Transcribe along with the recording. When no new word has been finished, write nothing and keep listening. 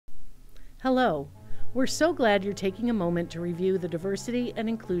Hello. We're so glad you're taking a moment to review the Diversity and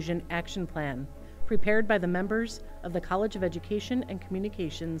Inclusion Action Plan, prepared by the members of the College of Education and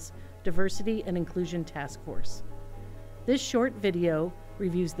Communications Diversity and Inclusion Task Force. This short video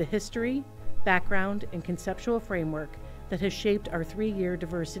reviews the history, background, and conceptual framework that has shaped our 3-year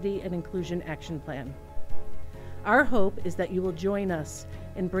Diversity and Inclusion Action Plan. Our hope is that you will join us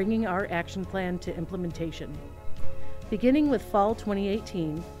in bringing our action plan to implementation. Beginning with fall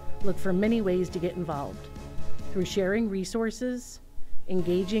 2018, look for many ways to get involved, through sharing resources,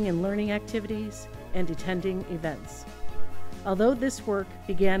 engaging in learning activities, and attending events. Although this work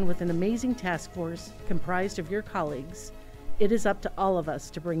began with an amazing task force comprised of your colleagues, it is up to all of us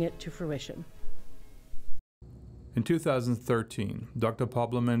to bring it to fruition. In 2013, Dr.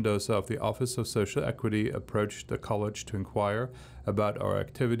 Pablo Mendoza of the Office of Social Equity approached the college to inquire about our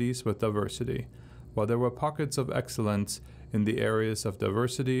activities with diversity. While there were pockets of excellence in the areas of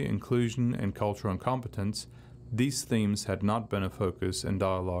diversity, inclusion, and cultural competence, these themes had not been a focus in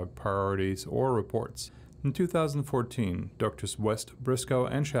dialogue, priorities, or reports. In 2014, Drs. West, Briscoe,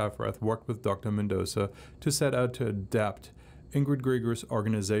 and Shafrath worked with Dr. Mendoza to set out to adapt Ingrid Grieger's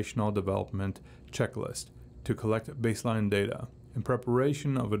organizational development checklist to collect baseline data in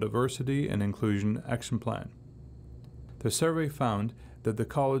preparation of a diversity and inclusion action plan. The survey found that the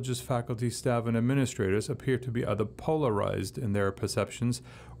college's faculty, staff, and administrators appear to be either polarized in their perceptions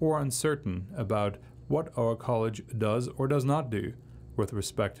or uncertain about what our college does or does not do with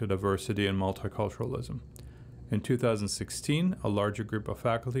respect to diversity and multiculturalism. In 2016, a larger group of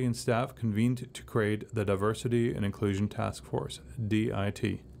faculty and staff convened to create the Diversity and Inclusion Task Force,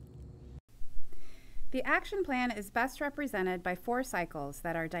 DIT. The action plan is best represented by 4 cycles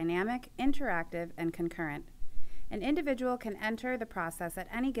that are dynamic, interactive, and concurrent. An individual can enter the process at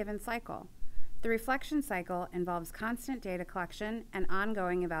any given cycle. The reflection cycle involves constant data collection and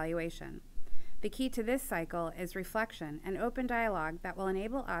ongoing evaluation. The key to this cycle is reflection and open dialogue that will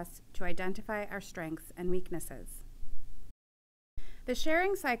enable us to identify our strengths and weaknesses. The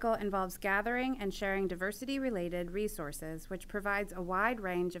sharing cycle involves gathering and sharing diversity-related resources, which provides a wide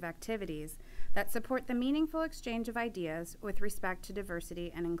range of activities that support the meaningful exchange of ideas with respect to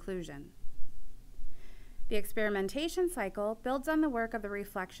diversity and inclusion. The experimentation cycle builds on the work of the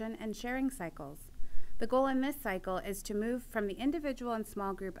reflection and sharing cycles. The goal in this cycle is to move from the individual and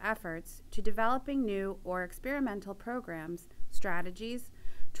small group efforts to developing new or experimental programs, strategies,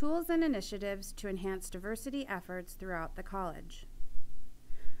 tools, and initiatives to enhance diversity efforts throughout the college.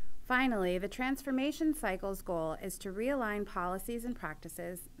 Finally, the transformation cycle's goal is to realign policies and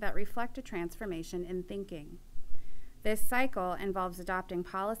practices that reflect a transformation in thinking. This cycle involves adopting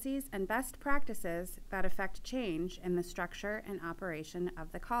policies and best practices that affect change in the structure and operation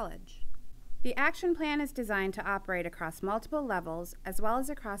of the college. The action plan is designed to operate across multiple levels as well as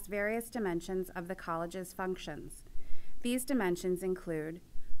across various dimensions of the college's functions. These dimensions include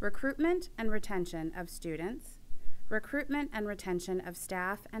recruitment and retention of students, recruitment and retention of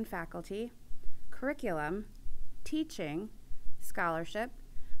staff and faculty, curriculum, teaching, scholarship,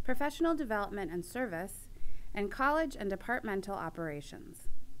 professional development and service, and college and departmental operations.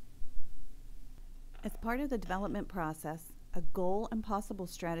 As part of the development process, a goal and possible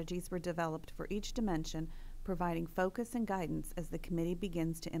strategies were developed for each dimension, providing focus and guidance as the committee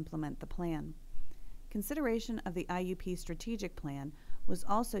begins to implement the plan. Consideration of the IUP strategic plan was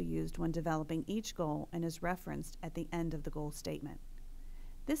also used when developing each goal and is referenced at the end of the goal statement.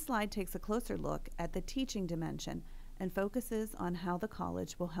 This slide takes a closer look at the teaching dimension and focuses on how the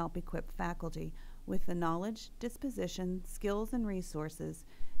college will help equip faculty with the knowledge, disposition, skills, and resources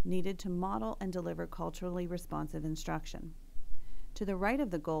needed to model and deliver culturally responsive instruction. To the right of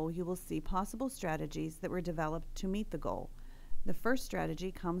the goal, you will see possible strategies that were developed to meet the goal. The first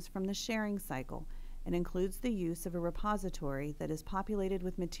strategy comes from the sharing cycle and includes the use of a repository that is populated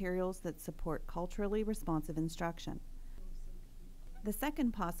with materials that support culturally responsive instruction. The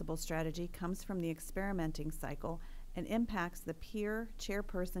second possible strategy comes from the experimenting cycle and impacts the peer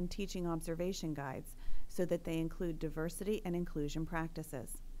chairperson teaching observation guides so that they include diversity and inclusion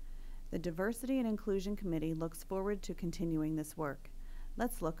practices. The Diversity and Inclusion Committee looks forward to continuing this work.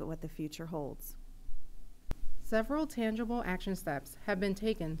 Let's look at what the future holds. Several tangible action steps have been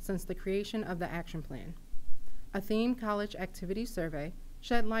taken since the creation of the action plan. A themed college activity survey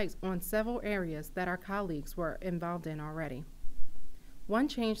shed light on several areas that our colleagues were involved in already. One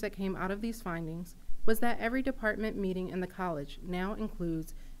change that came out of these findings was that every department meeting in the college now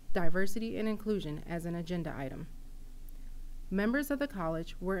includes diversity and inclusion as an agenda item. Members of the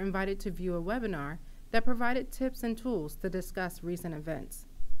college were invited to view a webinar that provided tips and tools to discuss recent events.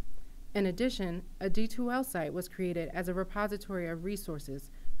 In addition, a D2L site was created as a repository of resources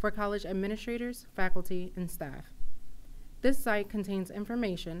for college administrators, faculty, and staff. This site contains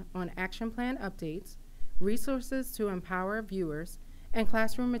information on action plan updates, resources to empower viewers, and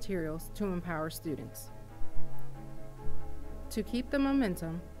classroom materials to empower students. To keep the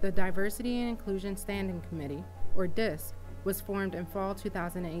momentum, the Diversity and Inclusion Standing Committee, or DISC, was formed in fall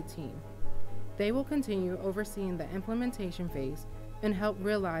 2018. They will continue overseeing the implementation phase and help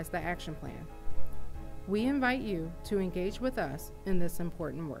realize the action plan. We invite you to engage with us in this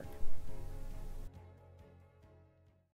important work.